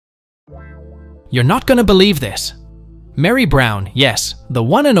You're not gonna believe this. Meri Brown, yes, the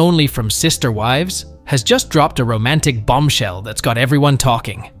one and only from Sister Wives, has just dropped a romantic bombshell that's got everyone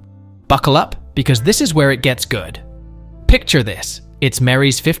talking. Buckle up, because this is where it gets good. Picture this. It's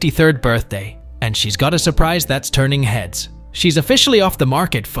Meri's 53rd birthday, and she's got a surprise that's turning heads. She's officially off the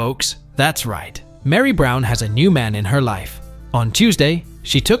market, folks. That's right. Meri Brown has a new man in her life. On Tuesday,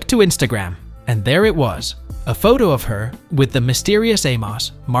 she took to Instagram, and there it was. A photo of her with the mysterious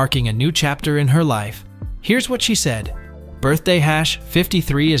Amos, marking a new chapter in her life. Here's what she said. Birthday hash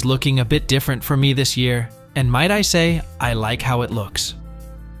 53 is looking a bit different for me this year, and might I say, I like how it looks.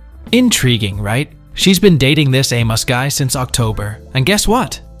 Intriguing, right? She's been dating this Amos guy since October, and guess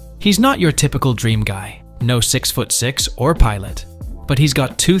what? He's not your typical dream guy. No 6'6" or pilot. But he's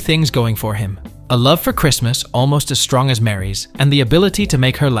got two things going for him. A love for Christmas almost as strong as Meri's, and the ability to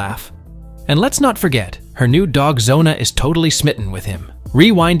make her laugh. And let's not forget, her new dog Zona is totally smitten with him.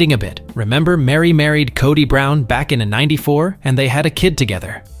 Rewinding a bit, remember Meri married Kody Brown back in '94 and they had a kid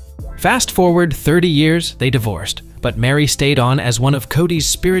together. Fast forward 30 years, they divorced, but Meri stayed on as one of Kody's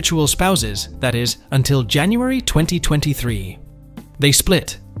spiritual spouses, that is, until January 2023. They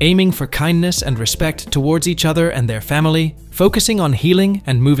split, aiming for kindness and respect towards each other and their family, focusing on healing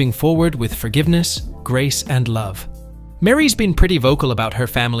and moving forward with forgiveness, grace, and love. Meri's been pretty vocal about her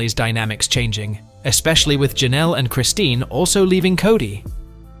family's dynamics changing, especially with Janelle and Christine also leaving Kody.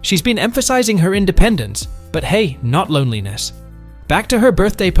 She's been emphasizing her independence, but hey, not loneliness. Back to her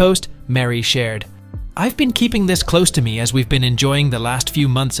birthday post, Meri shared, "I've been keeping this close to me as we've been enjoying the last few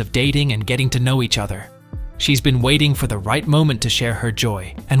months of dating and getting to know each other." She's been waiting for the right moment to share her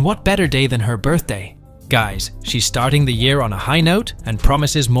joy, and what better day than her birthday? Guys, she's starting the year on a high note and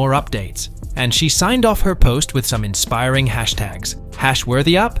promises more updates. And she signed off her post with some inspiring hashtags.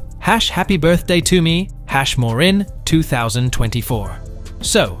 #WorthyUp, #Happy Birthday to Me, #MoreIn 2024.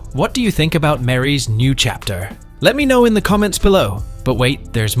 So, what do you think about Meri's new chapter? Let me know in the comments below. But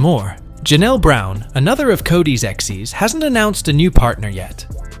wait, there's more. Janelle Brown, another of Kody's exes, hasn't announced a new partner yet.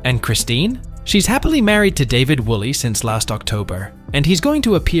 And Christine? She's happily married to David Woolley since last October, and he's going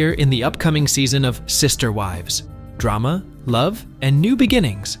to appear in the upcoming season of Sister Wives. Drama, love, and new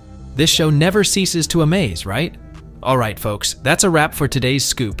beginnings. This show never ceases to amaze, right? Alright folks, that's a wrap for today's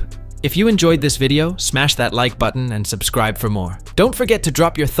scoop. If you enjoyed this video, smash that like button and subscribe for more. Don't forget to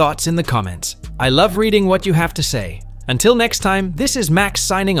drop your thoughts in the comments. I love reading what you have to say. Until next time, this is Max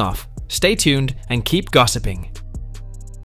signing off. Stay tuned and keep gossiping.